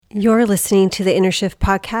You're listening to the Inner Shift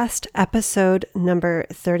Podcast, episode number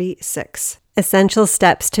 36, Essential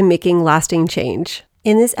Steps to Making Lasting Change.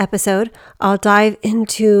 In this episode, I'll dive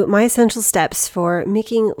into my essential steps for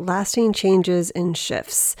making lasting changes and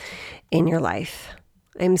shifts in your life.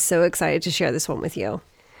 I'm so excited to share this one with you.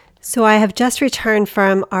 So I have just returned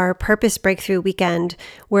from our Purpose Breakthrough weekend,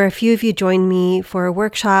 where a few of you joined me for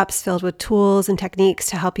workshops filled with tools and techniques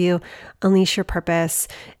to help you unleash your purpose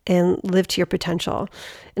and live to your potential.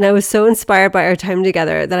 And I was so inspired by our time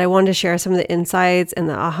together that I wanted to share some of the insights and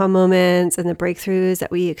the aha moments and the breakthroughs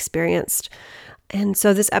that we experienced. And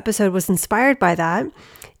so this episode was inspired by that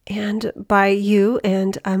and by you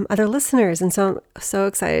and other listeners. And so I'm so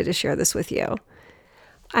excited to share this with you.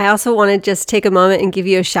 I also want to just take a moment and give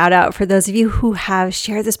you a shout out for those of you who have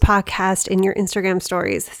shared this podcast in your Instagram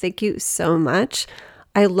stories. Thank you so much.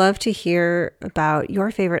 I love to hear about your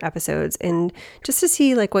favorite episodes and just to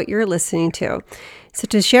see what you're listening to. So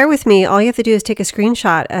to share with me, all you have to do is take a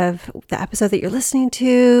screenshot of the episode that you're listening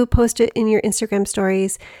to, post it in your Instagram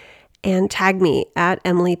stories, and tag me at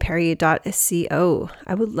emilyperry.co.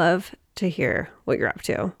 I would love to hear what you're up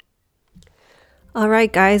to. All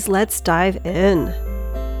right, guys, let's dive in.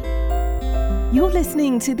 You're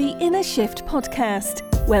listening to the Inner Shift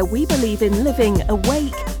Podcast, where we believe in living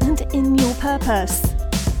awake and in your purpose.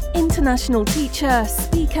 International teacher,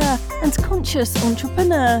 speaker, and conscious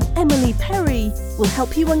entrepreneur Emily Perry will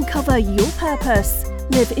help you uncover your purpose,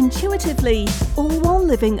 live intuitively, all while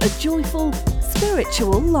living a joyful,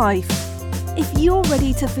 spiritual life. If you're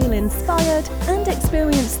ready to feel inspired and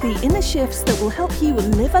experience the inner shifts that will help you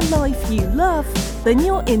live a life you love, then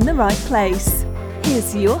you're in the right place.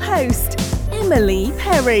 Here's your host, Emily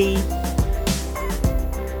Perry.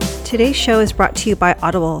 Today's show is brought to you by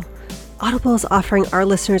Audible. Audible is offering our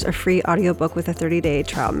listeners a free audiobook with a 30-day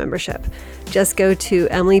trial membership. Just go to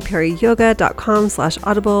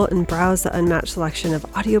emilyperryyoga.com/audible and browse the unmatched selection of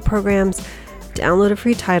audio programs, download a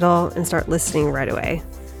free title, and start listening right away.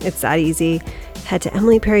 It's that easy. Head to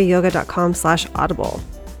emilyperryyoga.com/audible.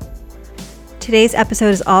 Today's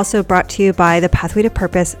episode is also brought to you by the Pathway to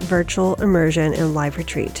Purpose Virtual Immersion and Live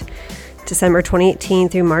Retreat, December 2018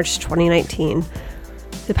 through March 2019.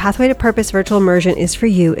 The Pathway to Purpose Virtual Immersion is for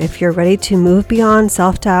you if you're ready to move beyond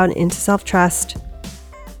self-doubt and into self-trust.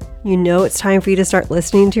 You know it's time for you to start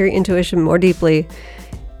listening to your intuition more deeply.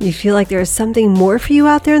 You feel like there is something more for you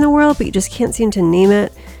out there in the world, but you just can't seem to name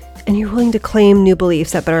it, and you're willing to claim new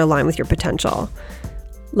beliefs that better align with your potential.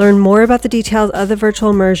 Learn more about the details of the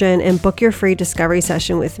virtual immersion and book your free discovery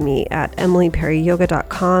session with me at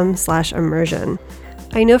emilyperryyoga.com/immersion.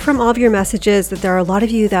 I know from all of your messages that there are a lot of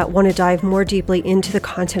you that want to dive more deeply into the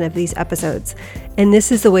content of these episodes. And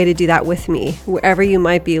this is the way to do that with me, wherever you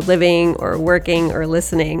might be living or working or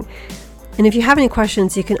listening. And if you have any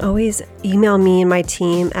questions, you can always email me and my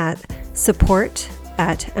team at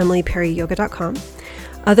support@emilyperryyoga.com.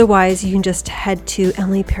 Otherwise, you can just head to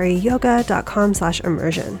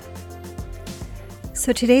emilyperryyoga.com/immersion.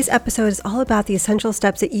 So today's episode is all about the essential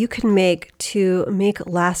steps that you can make to make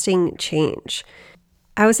lasting change.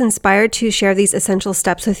 I was inspired to share these essential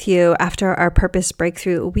steps with you after our Purpose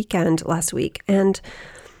Breakthrough weekend last week. And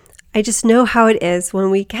I just know how it is when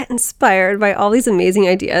we get inspired by all these amazing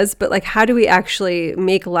ideas, but how do we actually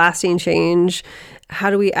make lasting change? How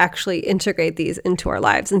do we actually integrate these into our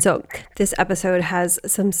lives? And so this episode has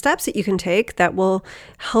some steps that you can take that will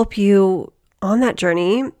help you on that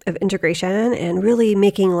journey of integration and really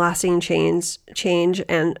making lasting change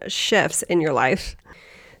and shifts in your life.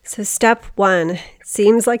 So step one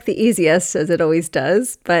seems like the easiest, as it always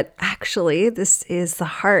does, but actually this is the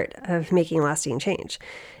heart of making lasting change.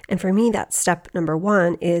 And for me, that step number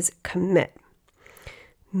one is commit.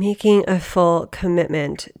 Making a full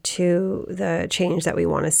commitment to the change that we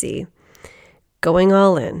want to see. Going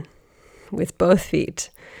all in with both feet.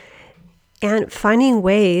 And finding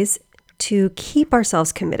ways to keep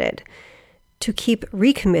ourselves committed, to keep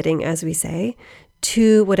recommitting, as we say,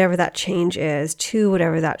 to whatever that change is, to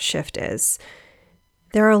whatever that shift is.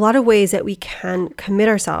 There are a lot of ways that we can commit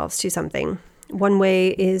ourselves to something. One way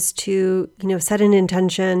is to, set an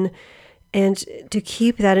intention and to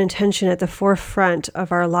keep that intention at the forefront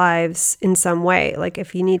of our lives in some way. Like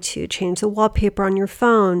if you need to change the wallpaper on your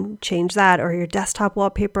phone, change that, or your desktop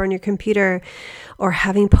wallpaper on your computer, or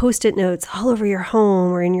having Post-it notes all over your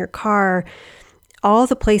home or in your car. All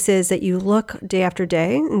the places that you look day after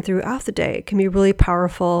day and throughout the day can be really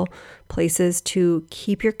powerful places to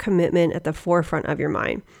keep your commitment at the forefront of your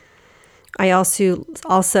mind. I also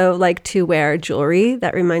like to wear jewelry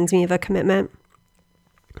that reminds me of a commitment.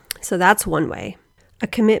 So that's one way. A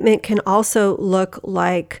commitment can also look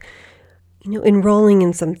like enrolling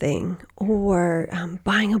in something, or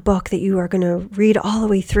buying a book that you are going to read all the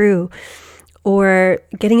way through, or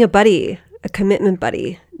getting a buddy, a commitment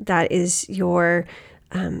buddy that is your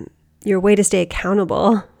way to stay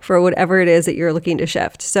accountable for whatever it is that you're looking to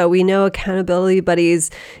shift. So we know accountability buddies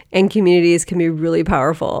and communities can be really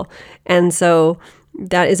powerful. And so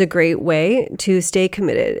that is a great way to stay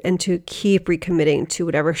committed and to keep recommitting to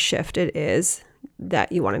whatever shift it is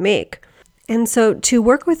that you want to make. And so to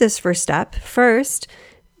work with this first step, first,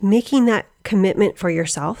 making that commitment for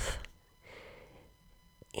yourself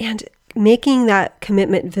and making that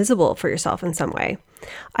commitment visible for yourself in some way.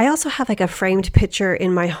 I also have like a framed picture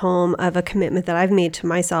in my home of a commitment that I've made to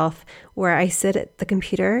myself where I sit at the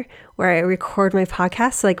computer, where I record my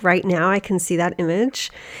podcast. So like right now I can see that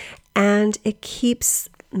image, and it keeps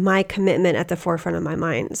my commitment at the forefront of my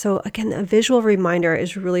mind. So again, a visual reminder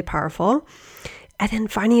is really powerful. And then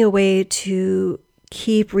finding a way to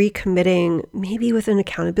keep recommitting, maybe with an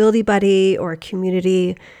accountability buddy or a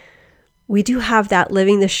community. We do have that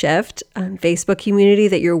Living the Shift Facebook community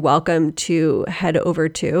that you're welcome to head over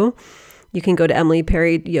to. You can go to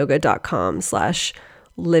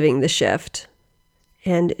emilyperryyoga.com/livingtheshift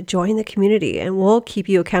and join the community, and we'll keep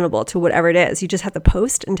you accountable to whatever it is. You just have to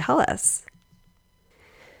post and tell us.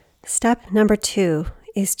 Step number 2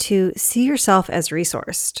 is to see yourself as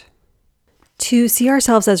resourced. To see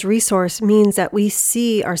ourselves as resource means that we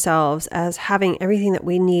see ourselves as having everything that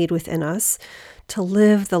we need within us to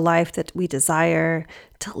live the life that we desire,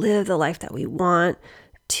 to live the life that we want,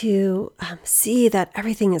 to see that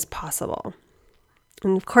everything is possible.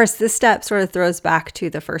 And of course, this step sort of throws back to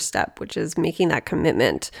the first step, which is making that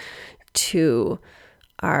commitment to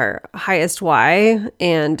our highest why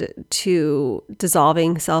and to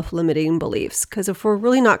dissolving self-limiting beliefs. Because if we're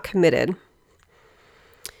really not committed,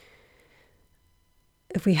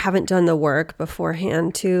 if we haven't done the work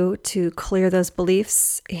beforehand to clear those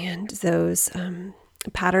beliefs and those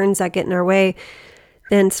patterns that get in our way,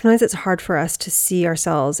 then sometimes it's hard for us to see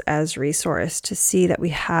ourselves as resource, to see that we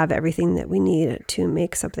have everything that we need to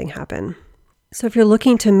make something happen. So if you're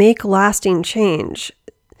looking to make lasting change,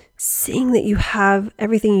 seeing that you have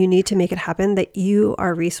everything you need to make it happen, that you are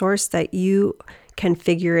a resource, that you can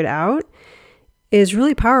figure it out, is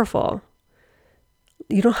really powerful.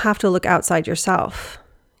 You don't have to look outside yourself.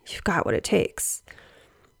 You've got what it takes.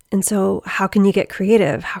 And so how can you get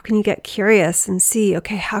creative? How can you get curious and see,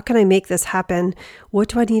 okay, how can I make this happen? What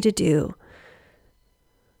do I need to do?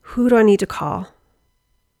 Who do I need to call?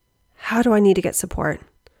 How do I need to get support?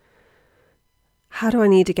 How do I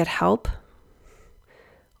need to get help?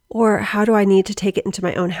 Or how do I need to take it into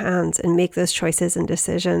my own hands and make those choices and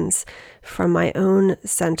decisions from my own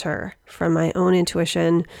center, from my own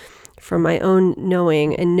intuition, from my own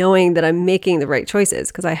knowing, and knowing that I'm making the right choices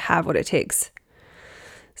because I have what it takes.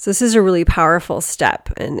 So this is a really powerful step,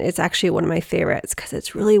 and it's actually one of my favorites because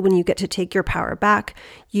it's really when you get to take your power back,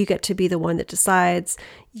 you get to be the one that decides,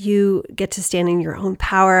 you get to stand in your own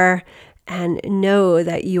power and know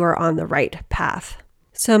that you are on the right path.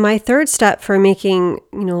 So my third step for making,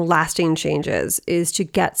 lasting changes is to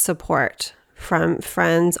get support from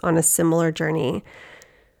friends on a similar journey,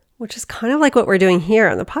 which is kind of like what we're doing here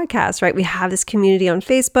on the podcast, right? We have this community on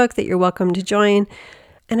Facebook that you're welcome to join.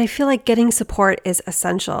 And I feel like getting support is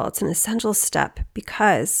essential. It's an essential step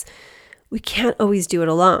because we can't always do it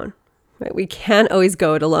alone, right? We can't always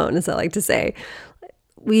go it alone, as I like to say.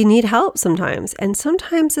 We need help sometimes. And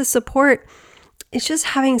sometimes the support is just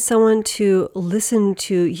having someone to listen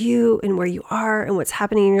to you and where you are and what's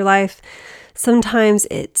happening in your life. Sometimes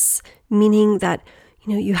it's meaning that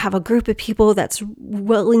you have a group of people that's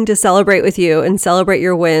willing to celebrate with you and celebrate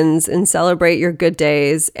your wins and celebrate your good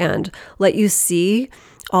days and let you see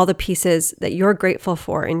all the pieces that you're grateful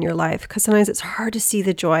for in your life. Because sometimes it's hard to see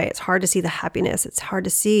the joy. It's hard to see the happiness. It's hard to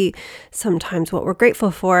see sometimes what we're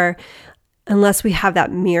grateful for unless we have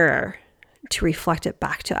that mirror to reflect it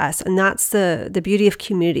back to us. And that's the beauty of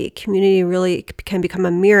community. Community really can become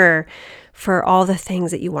a mirror for all the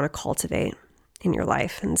things that you want to cultivate in your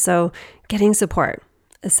life. And so getting support,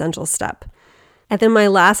 essential step. And then my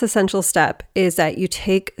last essential step is that you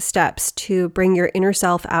take steps to bring your inner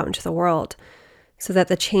self out into the world so that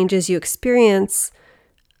the changes you experience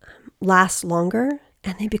last longer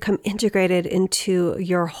and they become integrated into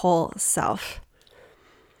your whole self.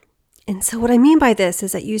 And so what I mean by this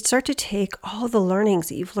is that you start to take all the learnings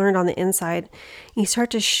that you've learned on the inside, and you start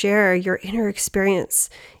to share your inner experience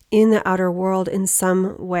in the outer world in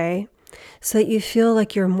some way so that you feel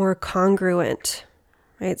like you're more congruent,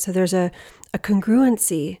 right? So there's a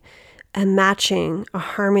congruency, a matching, a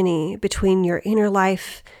harmony between your inner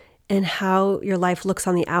life and how your life looks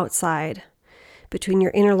on the outside, between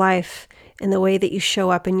your inner life and the way that you show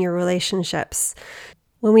up in your relationships.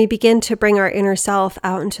 When we begin to bring our inner self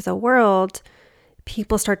out into the world,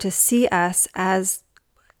 people start to see us as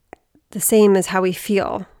the same as how we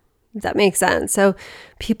feel. If that makes sense. So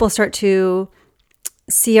people start to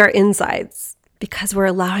see our insides because we're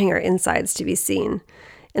allowing our insides to be seen.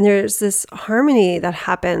 And there's this harmony that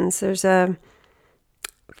happens. For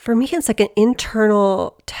me, it's like an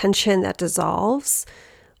internal tension that dissolves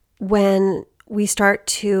when we start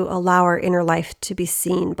to allow our inner life to be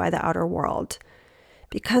seen by the outer world.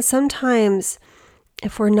 Because sometimes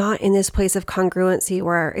if we're not in this place of congruency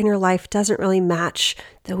where our inner life doesn't really match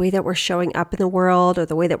the way that we're showing up in the world or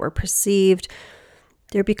the way that we're perceived,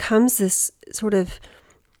 there becomes this sort of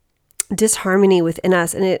disharmony within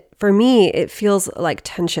us. And for me, it feels like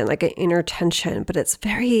tension, like an inner tension, but it's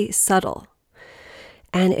very subtle.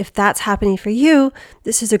 And if that's happening for you,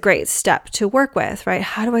 this is a great step to work with, right?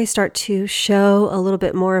 How do I start to show a little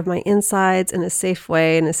bit more of my insides in a safe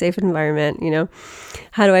way, in a safe environment,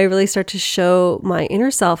 How do I really start to show my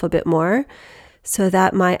inner self a bit more so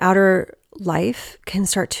that my outer life can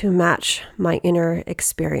start to match my inner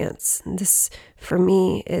experience? And this, for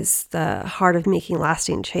me, is the heart of making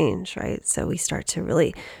lasting change, right? So we start to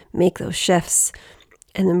really make those shifts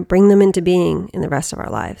and then bring them into being in the rest of our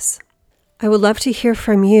lives. I would love to hear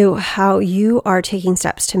from you how you are taking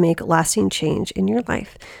steps to make lasting change in your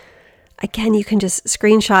life. Again, you can just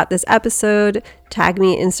screenshot this episode, tag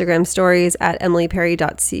me Instagram stories at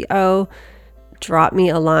emilyperry.co, drop me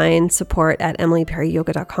a line,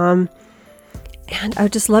 support@emilyperryyoga.com. And I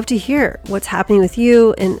would just love to hear what's happening with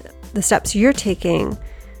you and the steps you're taking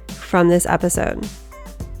from this episode.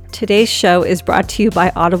 Today's show is brought to you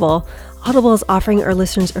by Audible. Audible is offering our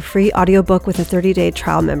listeners a free audiobook with a 30-day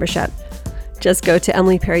trial membership. Just go to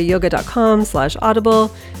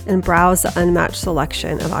emilyperryyoga.com/audible and browse the unmatched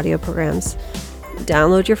selection of audio programs.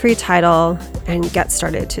 Download your free title and get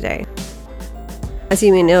started today. As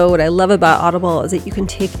you may know, what I love about Audible is that you can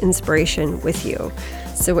take inspiration with you.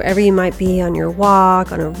 So wherever you might be on your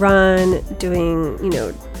walk, on a run, doing,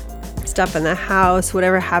 stuff in the house,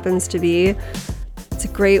 whatever it happens to be, it's a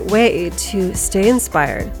great way to stay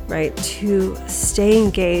inspired, right? To stay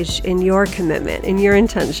engaged in your commitment, in your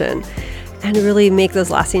intention, and really make those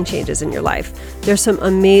lasting changes in your life. There's some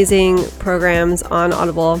amazing programs on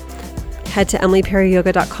Audible. Head to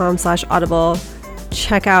emilyperryyoga.com/audible.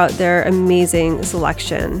 Check out their amazing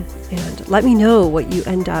selection and let me know what you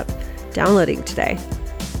end up downloading today.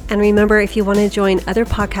 And remember, if you want to join other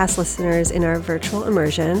podcast listeners in our virtual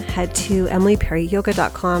immersion, head to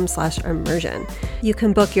emilyperryyoga.com/immersion. You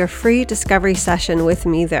can book your free discovery session with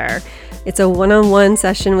me there. It's a one-on-one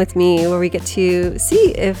session with me where we get to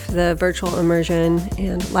see if the virtual immersion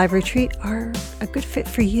and live retreat are a good fit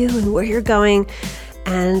for you and where you're going.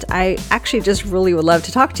 And I actually just really would love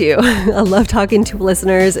to talk to you. I love talking to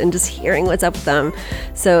listeners and just hearing what's up with them.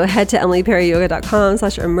 So head to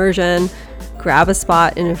emilyperryyoga.com/immersion, grab a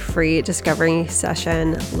spot in a free discovery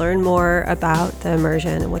session, learn more about the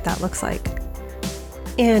immersion and what that looks like.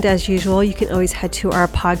 And as usual, you can always head to our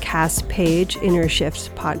podcast page,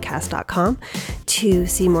 innershiftpodcast.com, to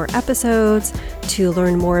see more episodes, to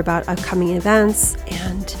learn more about upcoming events.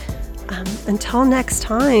 And until next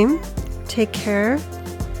time, take care,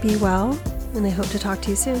 be well, and I hope to talk to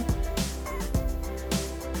you soon.